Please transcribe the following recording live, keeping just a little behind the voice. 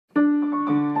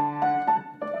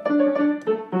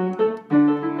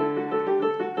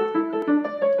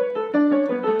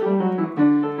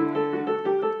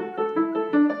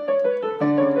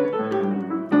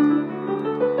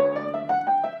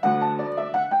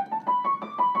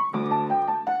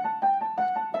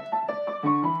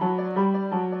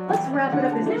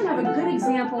it up. Does anyone have a good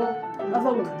example of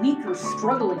a weak or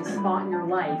struggling spot in your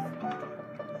life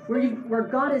where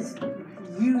God has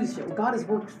used it, where God has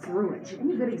worked through it?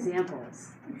 Any good examples?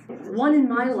 One in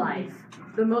my life,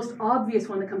 the most obvious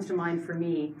one that comes to mind for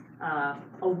me,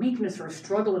 a weakness or a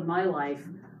struggle in my life,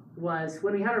 was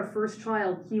when we had our first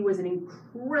child. He was an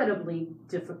incredibly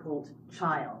difficult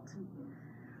child.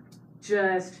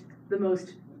 Just the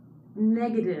most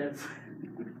negative.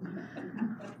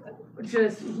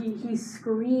 Just, he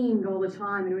screamed all the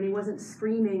time, and when he wasn't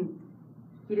screaming,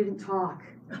 he didn't talk.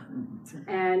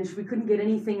 And we couldn't get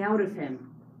anything out of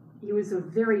him. He was a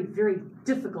very, very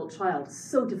difficult child,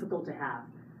 so difficult to have.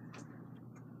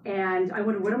 And I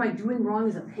wondered, what am I doing wrong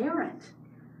as a parent?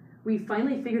 We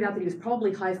finally figured out that he was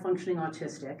probably high-functioning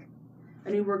autistic,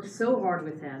 and we worked so hard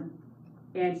with him,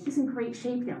 and he's in great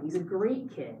shape now. He's a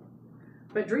great kid.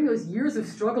 But during those years of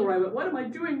struggle where I went, what am I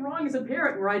doing wrong as a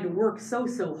parent, where I had to work so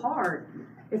hard,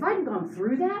 if I hadn't gone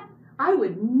through that, I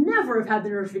would never have had the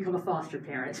nerve to become a foster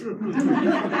parent.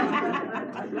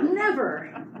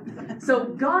 Never. So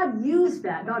God used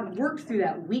that. God worked through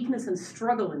that weakness and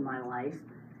struggle in my life,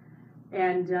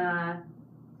 and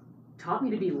taught me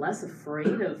to be less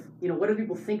afraid of, what do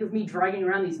people think of me dragging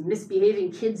around these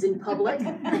misbehaving kids in public,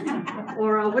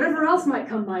 or whatever else might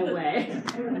come my way.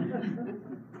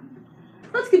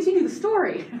 Let's continue the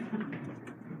story.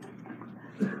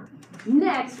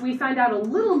 Next, we find out a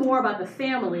little more about the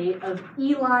family of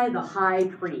Eli the high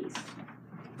priest.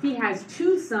 He has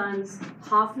two sons,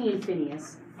 Hophni and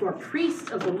Phinehas, who are priests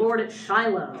of the Lord at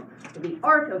Shiloh, where the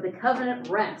Ark of the Covenant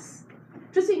rests.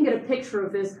 Just so you can get a picture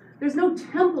of this, there's no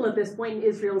temple at this point in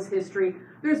Israel's history.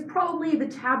 There's probably the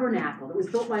tabernacle that was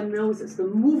built by Moses, the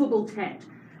movable tent.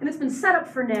 And it's been set up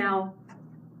for now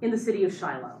in the city of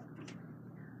Shiloh.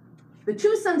 The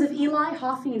two sons of Eli,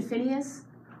 Hophni and Phinehas,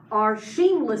 are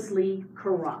shamelessly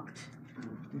corrupt.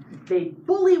 They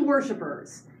bully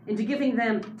worshipers into giving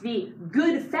them the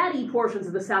good fatty portions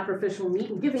of the sacrificial meat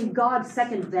and giving God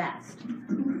second best.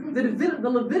 The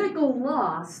Levitical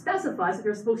law specifies that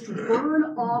they're supposed to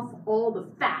burn off all the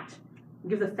fat and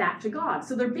give the fat to God.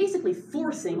 So they're basically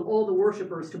forcing all the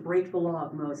worshipers to break the law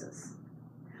of Moses.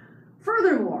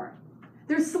 Furthermore,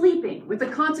 they're sleeping with the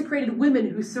consecrated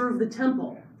women who serve the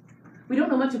temple. We don't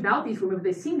know much about these women, but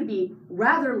they seem to be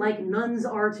rather like nuns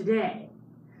are today.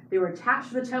 They were attached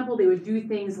to the temple. They would do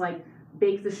things like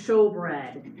bake the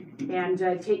showbread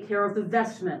and take care of the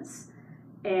vestments.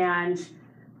 And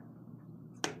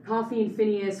Hophni and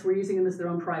Phinehas were using them as their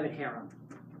own private harem.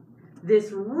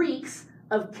 This reeks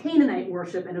of Canaanite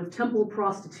worship and of temple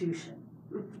prostitution.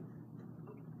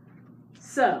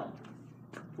 So,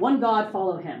 one God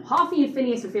follow him. Hophni and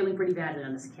Phinehas are failing pretty badly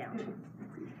on this account.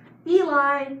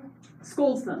 Eli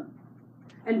scolds them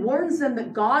and warns them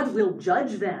that God will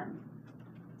judge them.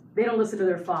 They don't listen to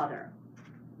their father.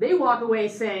 They walk away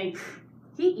saying,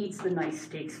 he eats the nice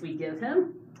steaks we give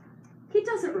him. He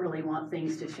doesn't really want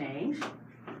things to change.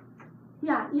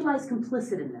 Yeah, Eli's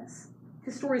complicit in this.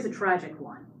 His story is a tragic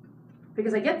one.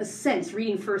 Because I get the sense,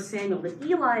 reading 1 Samuel, that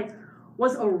Eli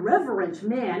was a reverent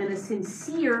man and a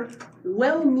sincere,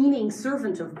 well-meaning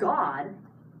servant of God,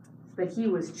 but he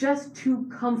was just too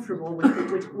comfortable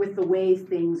with the way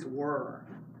things were.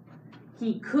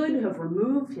 He could have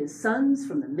removed his sons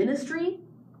from the ministry.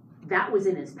 That was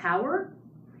in his power.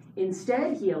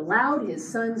 Instead, he allowed his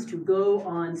sons to go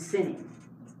on sinning.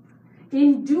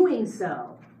 In doing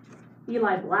so,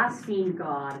 Eli blasphemed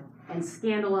God and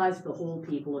scandalized the whole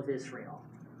people of Israel.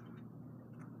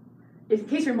 In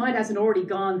case your mind hasn't already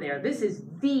gone there, this is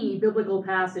the biblical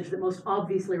passage that most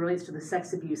obviously relates to the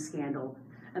sex abuse scandal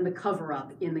and the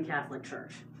cover-up in the Catholic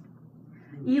Church.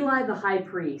 Eli, the high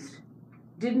priest,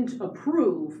 didn't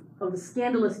approve of the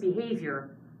scandalous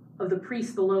behavior of the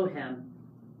priests below him.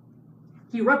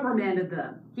 He reprimanded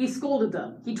them. He scolded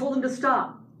them. He told them to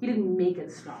stop. He didn't make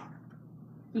it stop.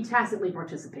 He tacitly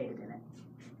participated in it.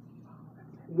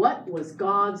 What was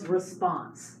God's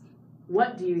response?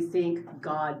 What do you think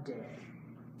God did?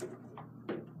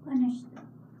 Punish them.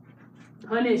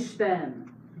 Punish them.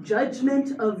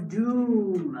 Judgment of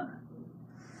doom.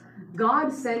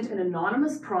 God sent an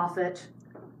anonymous prophet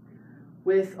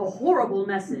with a horrible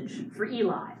message for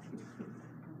Eli.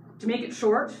 To make it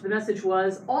short, the message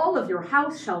was, all of your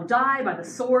house shall die by the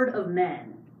sword of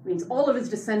men. It means all of his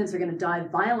descendants are going to die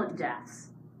violent deaths.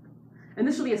 And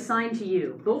this shall be a sign to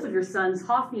you. Both of your sons,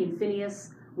 Hophni and Phinehas,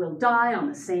 will die on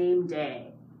the same day.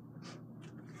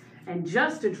 And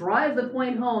just to drive the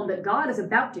point home that God is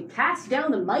about to cast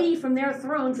down the mighty from their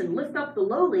thrones and lift up the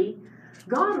lowly,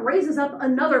 God raises up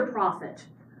another prophet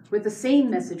with the same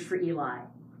message for Eli.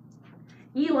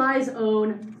 Eli's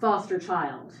own foster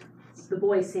child, the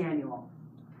boy Samuel.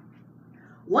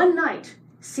 One night,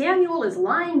 Samuel is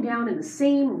lying down in the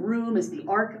same room as the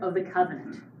Ark of the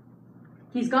Covenant.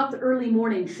 He's got the early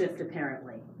morning shift,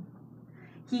 apparently.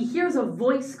 He hears a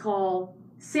voice call,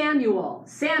 "Samuel,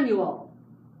 Samuel."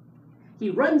 He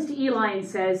runs to Eli and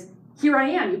says, "Here I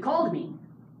am, you called me."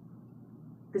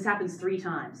 This happens 3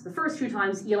 times. The first 2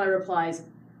 times, Eli replies,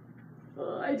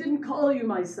 "I didn't call you,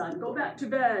 my son. Go back to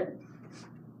bed."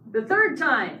 The 3rd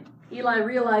time, Eli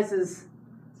realizes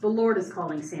the Lord is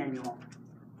calling Samuel.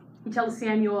 He tells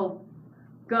Samuel,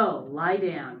 "Go, lie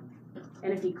down,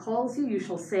 and if he calls you, you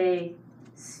shall say,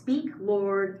 'Speak,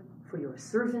 Lord, for your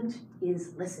servant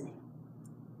is listening.'"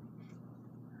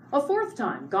 A 4th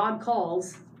time, God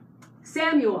calls,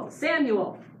 "Samuel,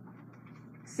 Samuel."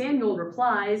 Samuel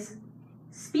replies,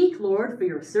 "Speak, Lord, for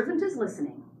your servant is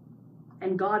listening."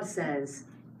 And God says,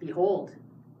 "Behold,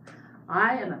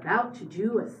 I am about to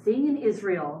do a thing in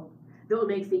Israel that will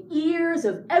make the ears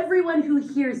of everyone who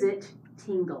hears it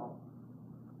tingle."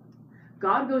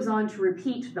 God goes on to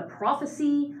repeat the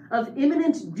prophecy of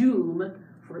imminent doom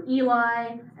for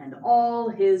Eli and all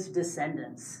his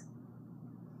descendants.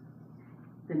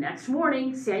 The next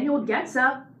morning, Samuel gets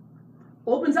up,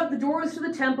 opens up the doors to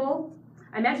the temple.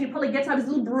 I imagine he probably gets out his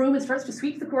little broom and starts to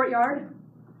sweep the courtyard.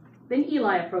 Then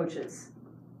Eli approaches.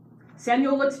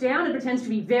 Samuel looks down and pretends to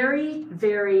be very,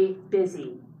 very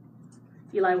busy.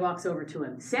 Eli walks over to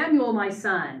him. "Samuel, my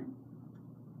son."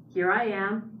 "Here I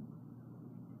am."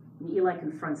 And Eli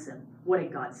confronts him. What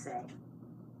did God say?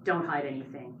 Don't hide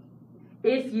anything.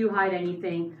 If you hide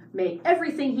anything, may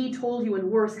everything he told you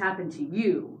and worse happen to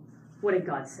you. What did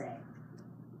God say?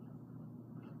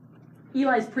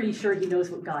 Eli's pretty sure he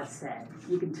knows what God said.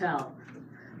 You can tell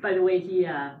by the way he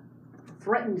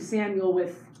threatened Samuel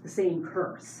with the same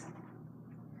curse.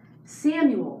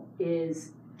 Samuel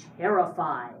is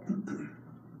terrified.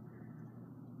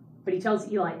 But he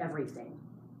tells Eli everything.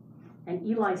 And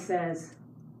Eli says,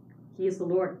 "He is the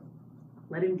Lord.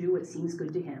 Let him do what seems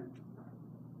good to him."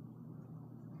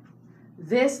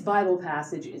 This Bible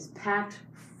passage is packed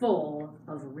full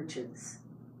of riches.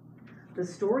 The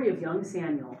story of young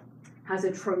Samuel has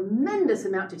a tremendous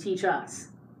amount to teach us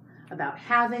about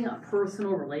having a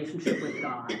personal relationship with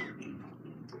God.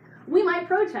 We might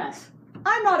protest.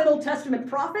 "I'm not an Old Testament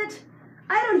prophet.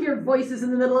 I don't hear voices in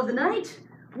the middle of the night.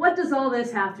 What does all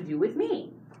this have to do with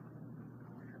me?"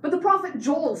 But the prophet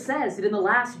Joel says that in the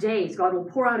last days, God will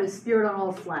pour out his spirit on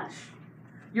all flesh.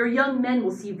 Your young men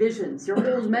will see visions, your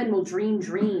old men will dream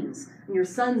dreams, and your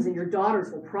sons and your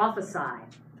daughters will prophesy.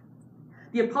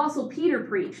 The apostle Peter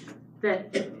preached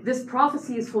that this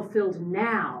prophecy is fulfilled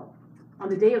now, on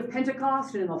the day of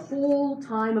Pentecost and in the whole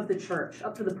time of the church,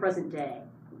 up to the present day.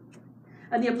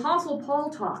 And the apostle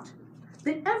Paul taught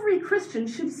that every Christian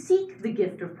should seek the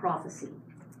gift of prophecy,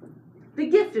 the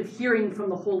gift of hearing from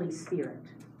the Holy Spirit,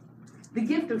 the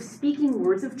gift of speaking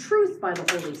words of truth by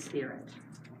the Holy Spirit.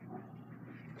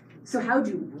 So how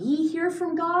do we hear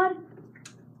from God?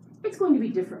 It's going to be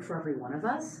different for every one of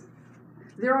us.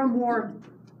 There are more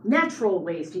natural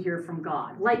ways to hear from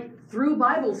God, like through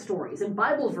Bible stories and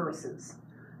Bible verses,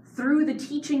 through the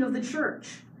teaching of the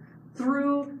church,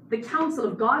 through the counsel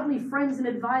of godly friends and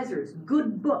advisors,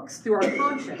 good books through our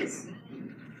conscience.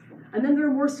 And then there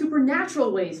are more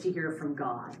supernatural ways to hear from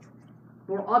God.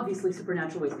 More obviously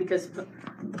supernatural ways, because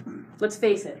let's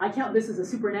face it, I count this as a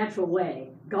supernatural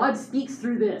way. God speaks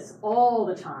through this all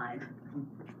the time.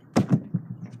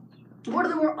 What are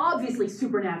the more obviously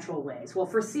supernatural ways? Well,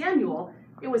 for Samuel,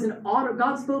 it was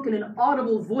God spoke in an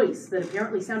audible voice that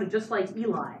apparently sounded just like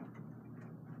Eli.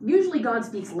 Usually God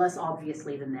speaks less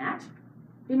obviously than that.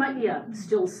 It might be a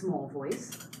still small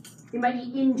voice. It might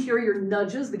be interior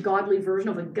nudges, the godly version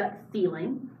of a gut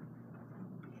feeling.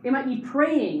 It might be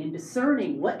praying and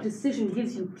discerning what decision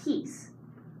gives you peace.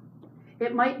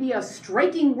 It might be a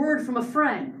striking word from a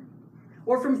friend,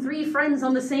 or from 3 friends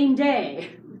on the same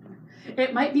day.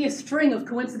 It might be a string of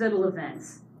coincidental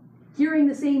events, hearing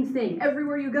the same thing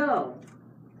everywhere you go.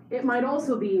 It might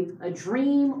also be a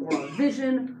dream or a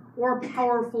vision or a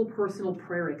powerful personal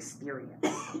prayer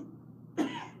experience.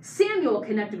 Samuel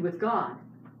connected with God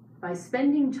by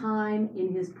spending time in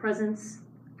his presence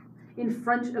in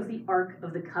front of the Ark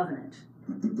of the Covenant.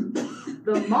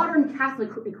 The modern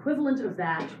Catholic equivalent of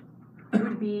that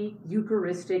would be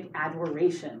Eucharistic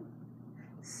adoration,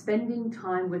 spending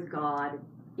time with God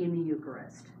in the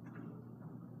Eucharist.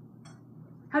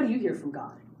 How do you hear from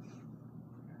God?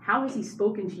 How has he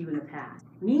spoken to you in the past?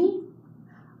 Me?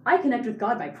 I connect with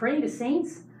God by praying to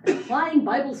saints and applying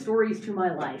Bible stories to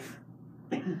my life.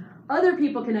 Other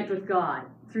people connect with God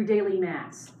through daily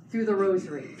Mass, through the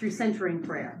Rosary, through centering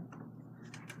prayer.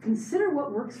 Consider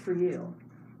what works for you.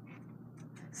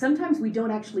 Sometimes we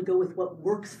don't actually go with what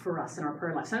works for us in our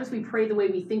prayer life. Sometimes we pray the way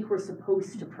we think we're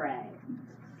supposed to pray.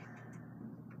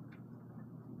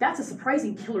 That's a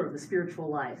surprising killer of the spiritual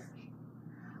life.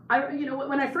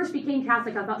 When I first became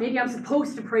Catholic, I thought maybe I'm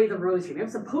supposed to pray the rosary. Maybe I'm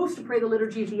supposed to pray the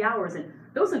Liturgy of the Hours, and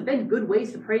those have been good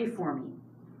ways to pray for me.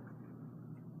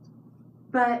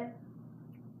 But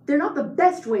they're not the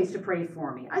best ways to pray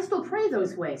for me. I still pray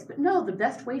those ways, but no, the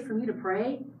best way for me to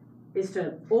pray is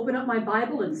to open up my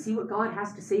Bible and see what God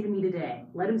has to say to me today.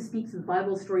 Let him speak through the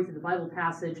Bible story, through the Bible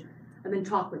passage, and then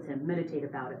talk with him, meditate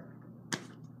about it.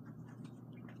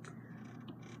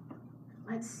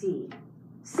 Let's see.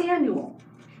 Samuel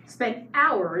spent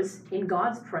hours in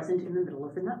God's presence in the middle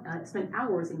of the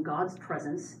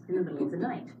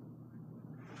night.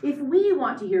 If we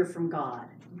want to hear from God,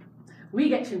 we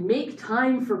get to make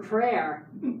time for prayer.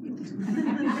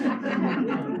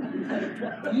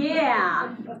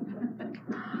 Yeah.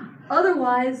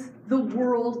 Otherwise, the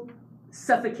world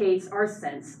suffocates our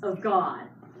sense of God.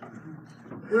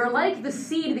 We're like the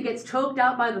seed that gets choked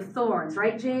out by the thorns,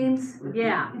 right, James?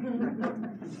 Yeah.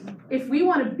 If we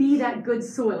want to be that good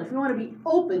soil, if we want to be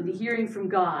open to hearing from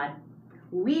God,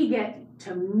 we get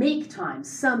to make time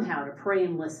somehow to pray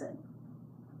and listen.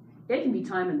 It can be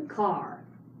time in the car.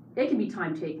 It can be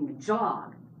time taking a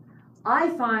jog. I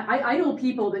know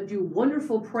people that do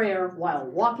wonderful prayer while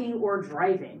walking or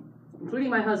driving, including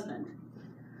my husband.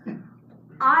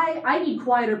 I need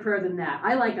quieter prayer than that.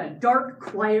 I like a dark,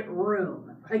 quiet room.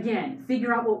 Again,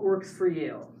 figure out what works for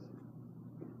you.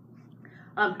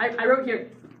 I wrote here,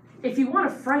 if you want a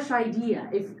fresh idea,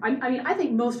 I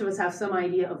think most of us have some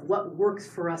idea of what works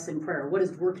for us in prayer, what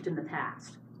has worked in the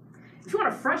past. If you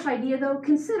want a fresh idea, though,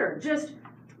 consider just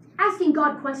asking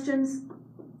God questions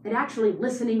and actually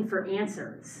listening for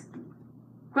answers.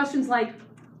 Questions like,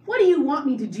 what do you want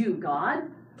me to do,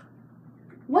 God?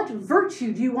 What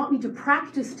virtue do you want me to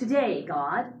practice today,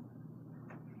 God?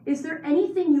 Is there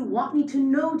anything you want me to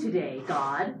know today,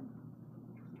 God?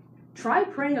 Try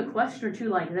praying a question or two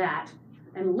like that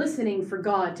and listening for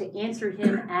God to answer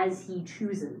him as he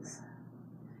chooses.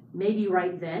 Maybe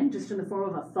right then, just in the form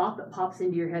of a thought that pops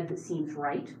into your head that seems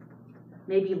right.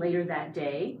 Maybe later that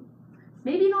day.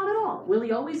 Maybe not at all. Will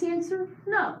he always answer?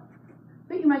 No.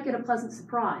 But you might get a pleasant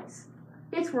surprise.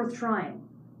 It's worth trying.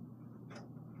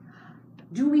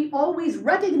 Do we always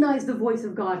recognize the voice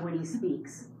of God when he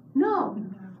speaks? No.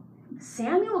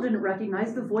 Samuel didn't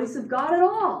recognize the voice of God at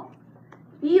all.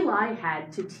 Eli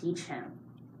had to teach him.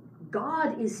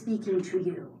 God is speaking to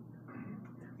you.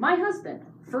 My husband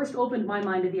first opened my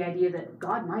mind to the idea that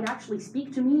God might actually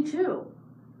speak to me too.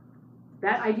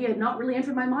 That idea had not really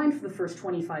entered my mind for the first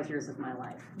 25 years of my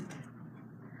life.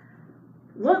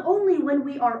 Only when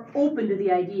we are open to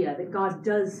the idea that God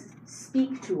does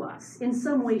speak to us in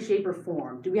some way, shape, or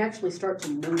form do we actually start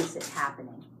to notice it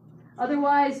happening.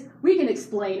 Otherwise, we can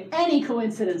explain any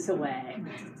coincidence away.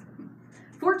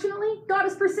 Fortunately, God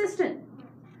is persistent.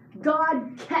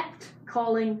 God kept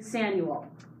calling Samuel.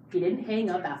 He didn't hang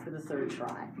up after the third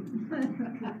try.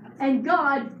 And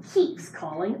God keeps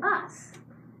calling us.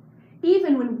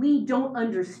 Even when we don't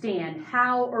understand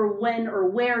how or when or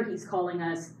where he's calling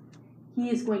us, he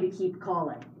is going to keep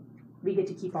calling. We get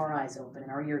to keep our eyes open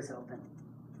and our ears open.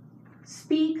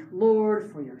 Speak,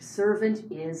 Lord, for your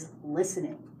servant is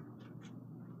listening.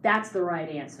 That's the right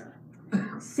answer.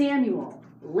 Samuel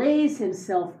lays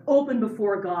himself open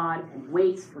before God and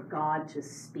waits for God to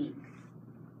speak.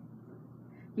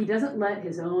 He doesn't let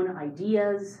his own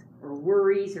ideas or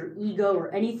worries or ego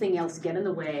or anything else get in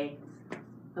the way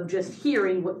of just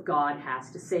hearing what God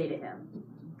has to say to him.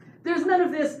 There's none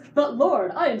of this, but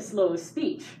Lord, I am slow of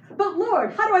speech. But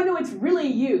Lord, how do I know it's really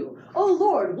you? Oh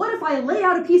Lord, what if I lay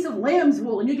out a piece of lamb's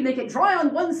wool and you can make it dry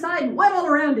on one side and wet all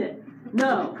around it?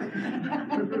 No.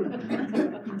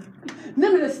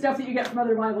 None of the stuff that you get from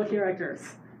other Bible characters.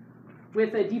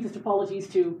 With the deepest apologies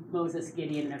to Moses,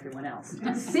 Gideon, and everyone else.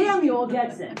 Samuel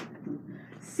gets it.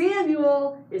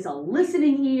 Samuel is a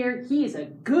listening ear. He is a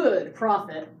good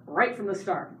prophet right from the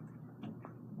start.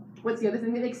 What's the other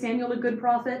thing that makes Samuel a good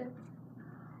prophet?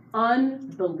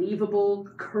 Unbelievable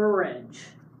courage.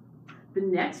 The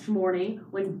next morning,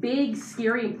 when big,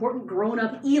 scary, important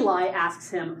grown-up Eli asks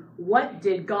him, "What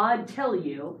did God tell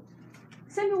you?"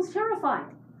 Samuel's terrified.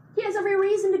 He has every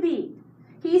reason to be.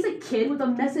 He's a kid with a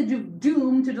message of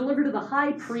doom to deliver to the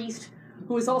high priest,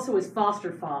 who is also his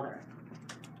foster father.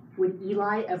 Would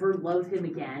Eli ever love him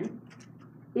again?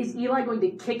 Is Eli going to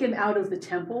kick him out of the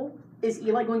temple? Is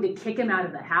Eli going to kick him out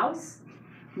of the house?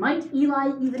 Might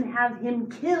Eli even have him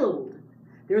killed?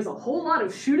 There's a whole lot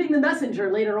of shooting the messenger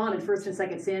later on in 1st and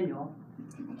 2nd Samuel.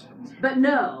 But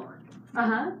no.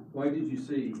 Why did you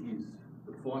say he's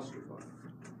the foster father?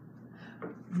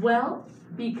 Well,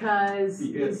 because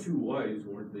He had two wives,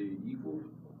 weren't they equal?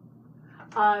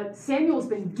 Samuel's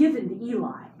been given to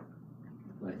Eli.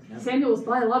 Like, Samuel's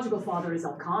biological father is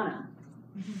Elkanah,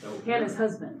 Elkanah. Hannah's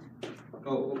husband.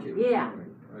 Oh, okay. Yeah. All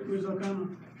right. Who's Elkanah?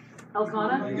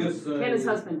 Elkanah, I guess. Hannah's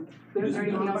husband. We haven't is heard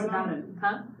he anything gone else by now? about it.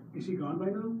 Huh? Is he gone by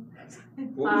now?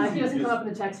 What was He doesn't just- come up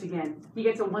in the text again. He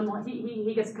gets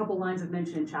he gets a couple lines of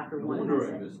mention in chapter No 1. and wonder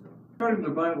that's I it. missed them. According to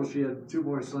the Bible, she had 2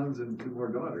 more sons and 2 more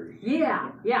daughters.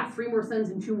 Yeah, 3 more sons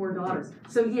and 2 more daughters.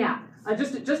 So yeah,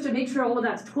 just to make sure all of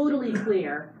that's totally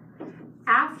clear,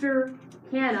 after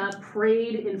Hannah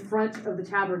prayed in front of the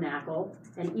tabernacle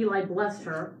and Eli blessed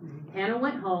her, Hannah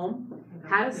went home,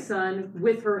 had a son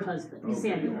with her husband, Okay,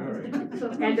 Samuel. all right.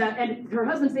 And her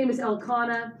husband's name is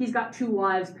Elkanah. He's got 2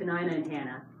 wives, Peninnah and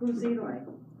Hannah. Who's Eli?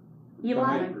 The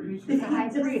high Eli? priest. The high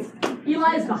priest.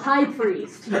 Eli is the high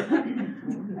priest.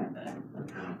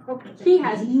 He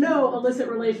has no illicit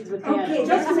relations with Hannah, Okay.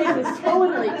 just to make this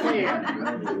totally clear.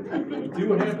 See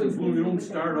what happens when we don't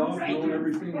start off knowing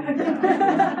everything? All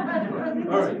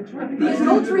right. The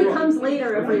adultery comes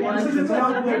later, everyone.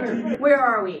 Where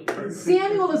are we?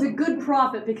 Samuel is a good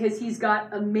prophet because he's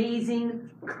got amazing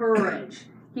courage.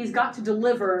 He's got to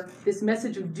deliver this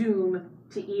message of doom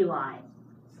to Eli.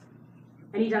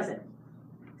 And he does it.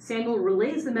 Samuel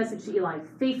relays the message to Eli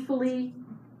faithfully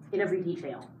in every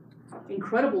detail.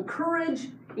 Incredible courage,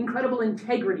 incredible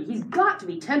integrity. He's got to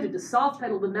be tempted to soft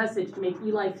pedal the message to make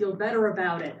Eli feel better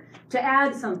about it, to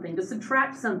add something, to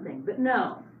subtract something. But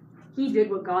no, he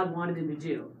did what God wanted him to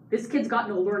do. This kid's got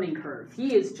no learning curve.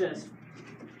 He is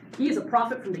a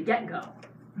prophet from the get-go.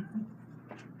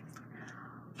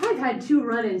 I've had 2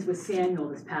 run-ins with Samuel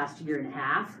this past 1.5 years,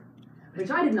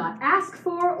 which I did not ask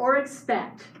for or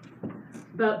expect,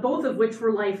 but both of which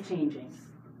were life-changing.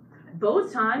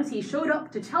 Both times he showed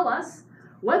up to tell us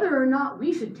whether or not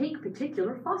we should take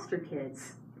particular foster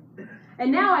kids.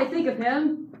 And now I think of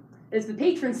him as the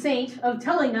patron saint of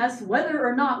telling us whether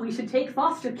or not we should take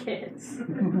foster kids.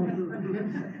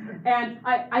 And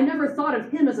I never thought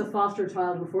of him as a foster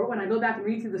child before. When I go back and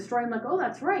read through the story, I'm like, oh,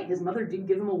 that's right. His mother did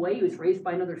give him away. He was raised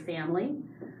by another family.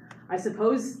 I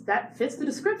suppose that fits the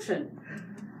description.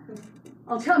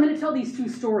 I'm going to tell these 2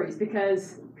 stories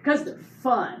because they're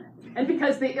fun. And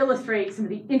because they illustrate some of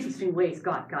the interesting ways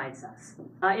God guides us.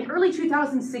 In early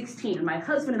 2016, when my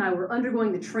husband and I were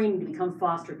undergoing the training to become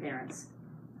foster parents,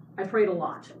 I prayed a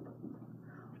lot.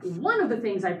 One of the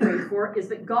things I prayed for is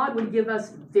that God would give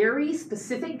us very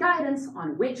specific guidance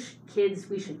on which kids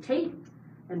we should take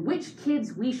and which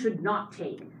kids we should not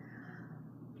take.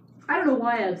 I don't know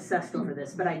why I obsessed over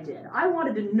this, but I did. I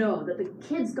wanted to know that the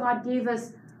kids God gave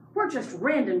us weren't just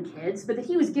random kids, but that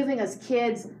he was giving us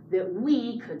kids that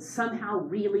we could somehow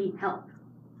really help.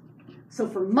 So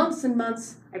for months and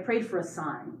months, I prayed for a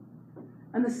sign.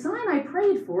 And the sign I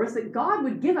prayed for is that God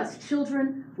would give us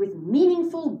children with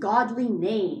meaningful, godly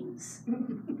names.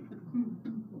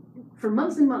 For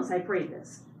months and months, I prayed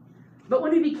this. But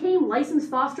when we became licensed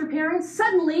foster parents,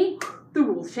 suddenly the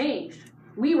rules changed.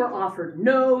 We were offered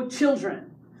no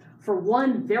children. For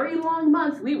 1 very long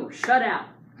month, we were shut out.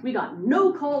 We got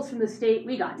no calls from the state.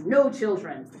 We got no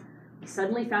children. We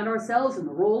suddenly found ourselves in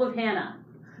the role of Hannah.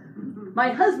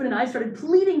 My husband and I started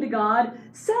pleading to God,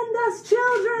 send us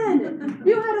children!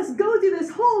 You had us go through this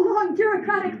whole long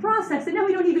bureaucratic process, and now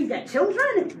we don't even get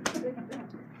children!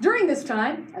 During this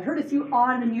time, I heard a few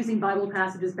odd and amusing Bible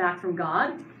passages back from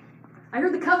God. I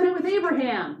heard the covenant with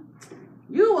Abraham.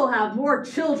 You will have more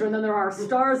children than there are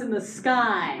stars in the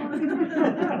sky.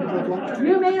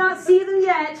 You may not see them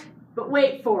yet, but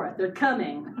wait for it, they're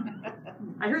coming.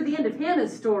 I heard the end of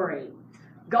Hannah's story.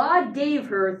 God gave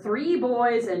her 3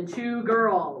 boys and 2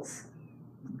 girls.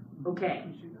 Okay.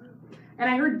 And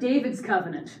I heard David's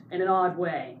covenant in an odd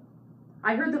way.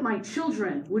 I heard that my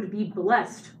children would be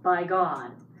blessed by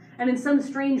God, and in some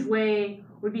strange way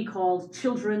would be called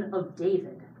children of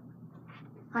David.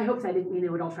 I hoped that didn't mean they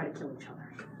would all try to kill each other.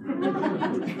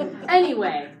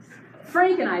 Anyway,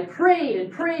 Frank and I prayed,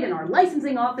 and our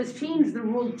licensing office changed the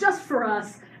rule just for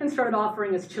us and started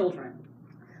offering us children.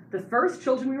 The first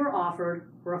children we were offered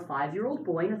were a 5-year-old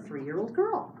boy and a 3-year-old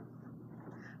girl.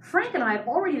 Frank and I had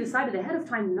already decided ahead of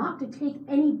time not to take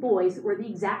any boys that were the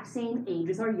exact same age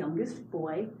as our youngest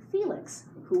boy, Felix,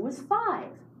 who was 5.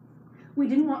 We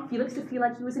didn't want Felix to feel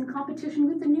like he was in competition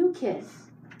with the new kid.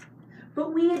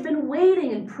 But we had been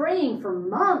waiting and praying for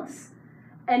months.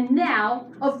 And now,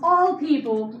 of all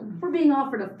people, we're being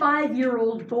offered a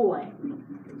 5-year-old boy.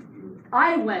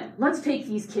 I went, let's take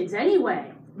these kids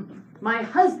anyway. My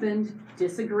husband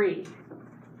disagreed.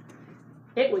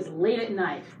 It was late at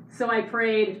night, so I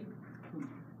prayed,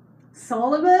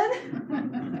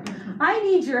 Solomon, I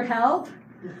need your help.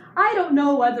 I don't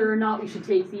know whether or not we should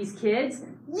take these kids.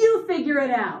 You figure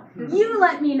it out. You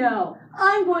let me know.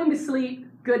 I'm going to sleep.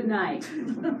 Good night.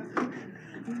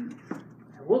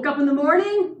 I woke up in the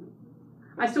morning.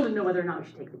 I still didn't know whether or not we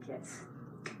should take the kids.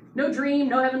 No dream,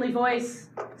 no heavenly voice.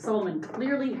 Solomon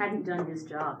clearly hadn't done his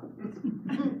job.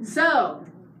 So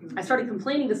I started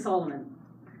complaining to Solomon.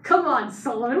 Come on,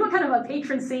 Solomon, what kind of a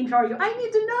patron saint are you? I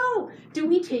need to know, do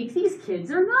we take these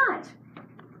kids or not?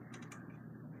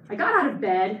 I got out of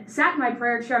bed, sat in my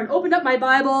prayer chair, and opened up my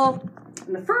Bible.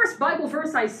 And the first Bible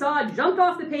verse I saw jumped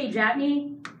off the page at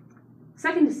me.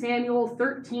 2 Samuel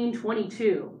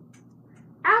 13:22.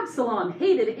 Absalom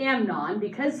hated Amnon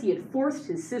because he had forced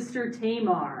his sister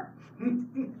Tamar.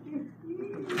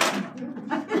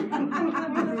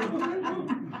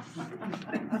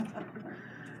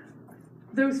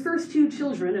 Those first two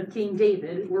children of King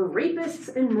David were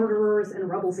rapists and murderers and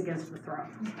rebels against the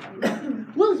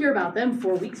throne. We'll hear about them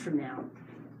 4 weeks from now.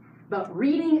 But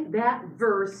reading that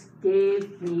verse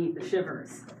gave me the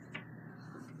shivers.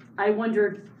 I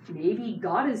wondered, maybe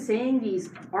God is saying these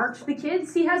aren't the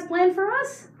kids he has planned for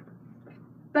us?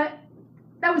 But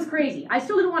that was crazy. I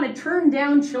still didn't want to turn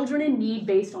down children in need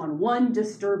based on one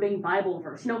disturbing Bible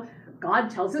verse. You know, God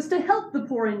tells us to help the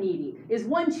poor and needy. Is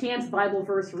one chance Bible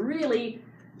verse really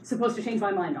supposed to change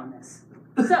my mind on this?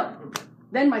 So,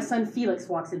 then my son Felix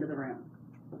walks into the room.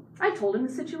 I told him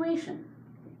the situation.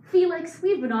 Felix,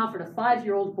 we've been offered a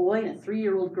 5-year-old boy and a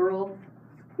 3-year-old girl.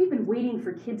 We've been waiting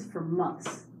for kids for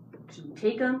months. Should we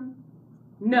take them?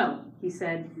 No, he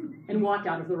said, and walked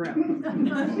out of the room.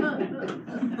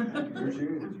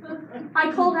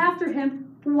 I called after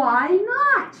him, why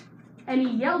not? And he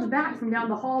yelled back from down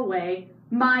the hallway,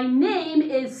 my name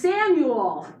is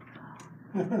Samuel.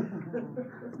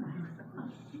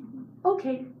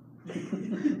 Okay.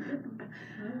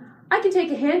 I can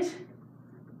take a hint.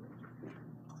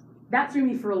 That threw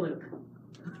me for a loop.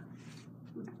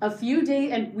 A few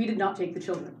days, and we did not take the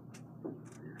children.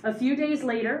 A few days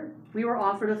later, we were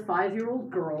offered a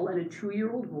 5-year-old girl and a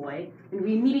 2-year-old boy, and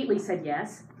we immediately said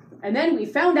yes. And then we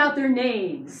found out their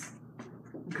names.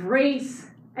 Grace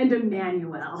and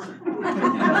Emmanuel.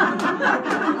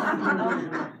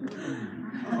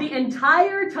 The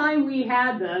entire time we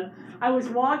had them, I was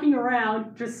walking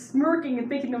around just smirking and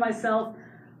thinking to myself,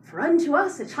 for unto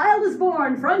us a child is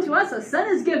born, for unto us a son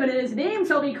is given, and his name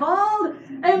shall be called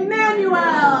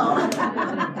Emmanuel.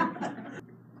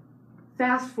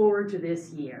 Fast forward to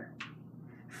this year.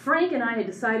 Frank and I had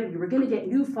decided we were going to get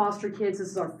new foster kids. This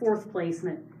is our 4th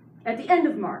placement. At the end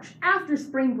of March, after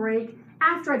spring break,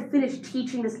 after I'd finished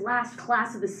teaching this last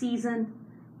class of the season.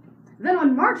 Then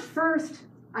on March 1st,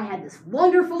 I had this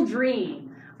wonderful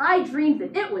dream. I dreamed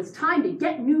that it was time to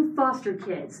get new foster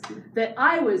kids, that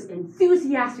I was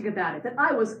enthusiastic about it, that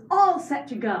I was all set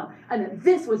to go, and that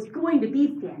this was going to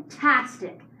be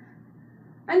fantastic.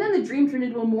 And then the dream turned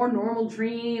into a more normal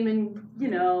dream, and, you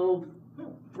know,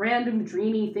 random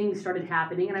dreamy things started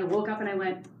happening, and I woke up and I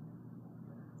went,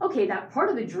 okay, that part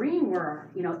of the dream where,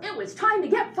 you know, it was time to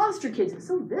get foster kids was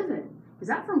so vivid. Is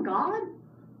that from God?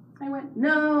 I went,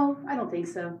 no, I don't think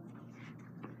so.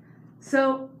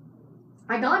 So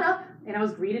I got up and I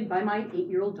was greeted by my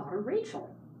 8-year-old daughter, Rachel,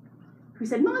 who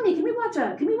said, Mommy, can we watch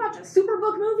a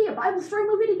Superbook movie, a Bible story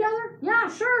movie together? Yeah,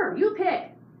 sure, you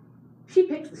pick. She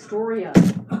picked the story of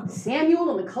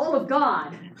Samuel and the Call of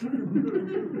God.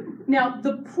 Now,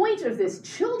 the point of this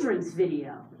children's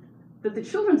video, that the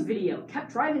children's video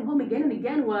kept driving home again and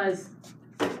again, was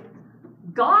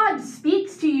God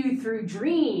speaks to you through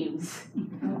dreams.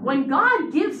 When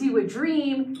God gives you a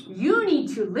dream, you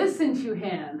need to listen to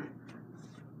him.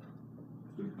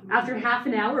 After half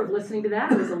an hour of listening to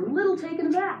that, I was a little taken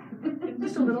aback.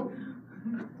 Just a little.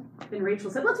 Then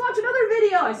Rachel said, let's watch another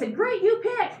video. I said, great, you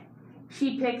pick.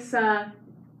 She picks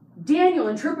Daniel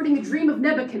interpreting a dream of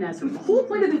Nebuchadnezzar. The whole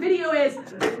point of the video is,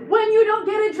 when you don't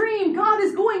get a dream, God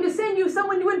is going to send you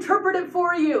someone to interpret it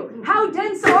for you. How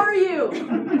dense are you?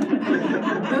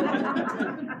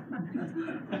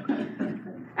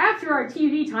 After our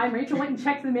TV time, Rachel went and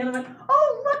checked the mail and went,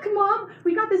 oh, look, Mom,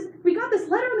 we got this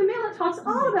letter in the mail that talks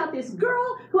all about this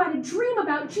girl who had a dream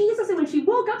about Jesus, and when she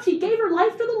woke up, she gave her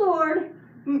life to the Lord.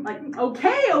 Like,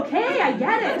 okay, I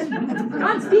get it.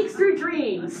 God speaks through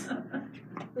dreams.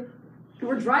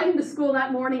 We're driving to school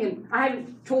that morning, and I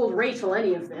haven't told Rachel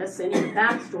any of this, any of the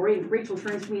backstory, and Rachel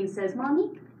turns to me and says,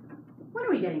 Mommy, when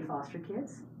are we getting foster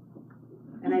kids?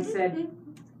 And I said,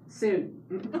 soon.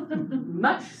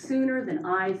 Much sooner than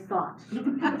I thought.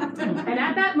 And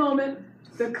at that moment,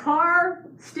 the car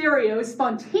stereo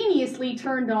spontaneously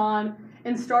turned on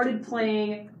and started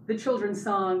playing the children's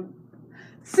song,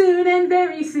 Soon and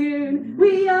very soon,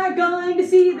 we are going to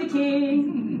see the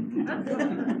King.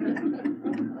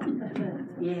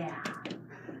 Yeah.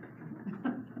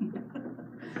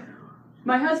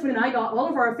 My husband and I got all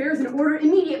of our affairs in order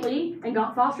immediately and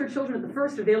got foster children at the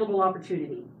first available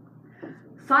opportunity.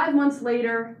 5 months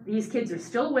later, these kids are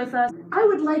still with us. I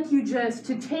would like you just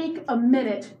to take a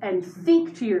minute and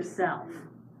think to yourself.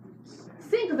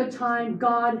 Think of a time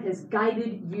God has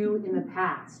guided you in the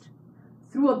past,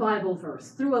 through a Bible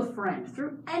verse, through a friend,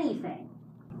 through anything.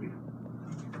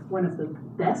 One of the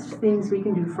best things we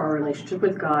can do for our relationship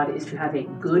with God is to have a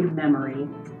good memory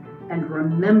and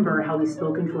remember how He's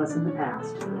spoken to us in the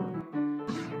past.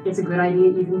 It's a good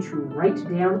idea even to write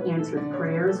down answered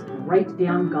prayers, write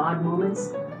down God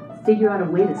moments, figure out a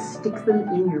way to stick them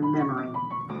in your memory.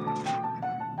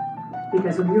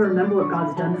 Because when we remember what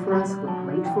God's done for us, we're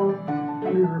grateful,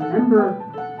 and we remember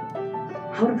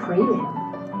how to pray to Him.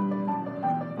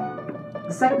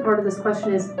 The second part of this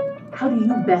question is, how do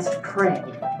you best pray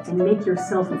and make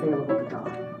yourself available to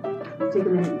God? Take a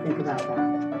minute and think about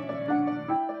that.